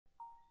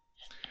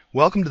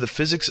Welcome to the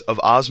Physics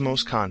of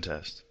Osmos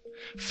contest.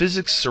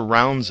 Physics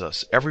surrounds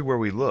us everywhere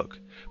we look,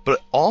 but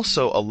it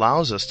also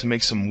allows us to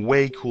make some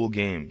way cool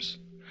games.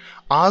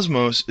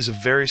 Osmos is a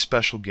very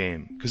special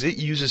game because it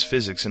uses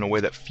physics in a way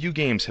that few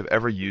games have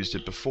ever used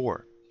it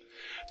before.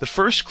 The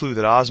first clue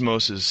that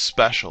Osmos is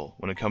special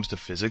when it comes to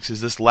physics is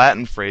this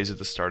Latin phrase at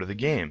the start of the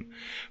game.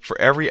 For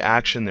every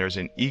action there is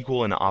an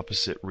equal and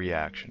opposite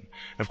reaction.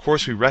 And of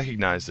course we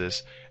recognize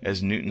this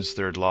as Newton's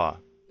third law.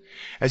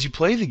 As you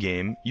play the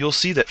game, you'll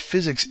see that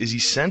physics is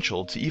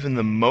essential to even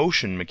the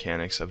motion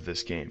mechanics of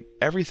this game.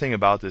 Everything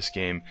about this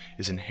game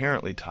is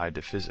inherently tied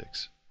to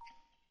physics.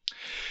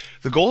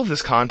 The goal of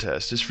this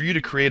contest is for you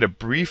to create a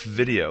brief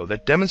video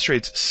that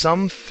demonstrates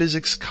some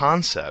physics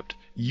concept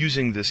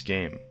using this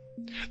game.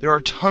 There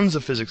are tons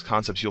of physics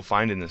concepts you'll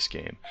find in this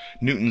game.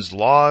 Newton's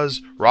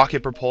laws,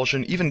 rocket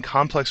propulsion, even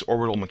complex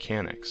orbital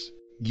mechanics.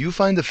 You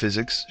find the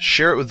physics,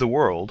 share it with the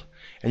world,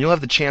 and you'll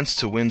have the chance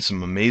to win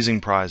some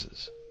amazing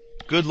prizes.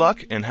 Good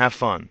luck and have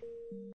fun.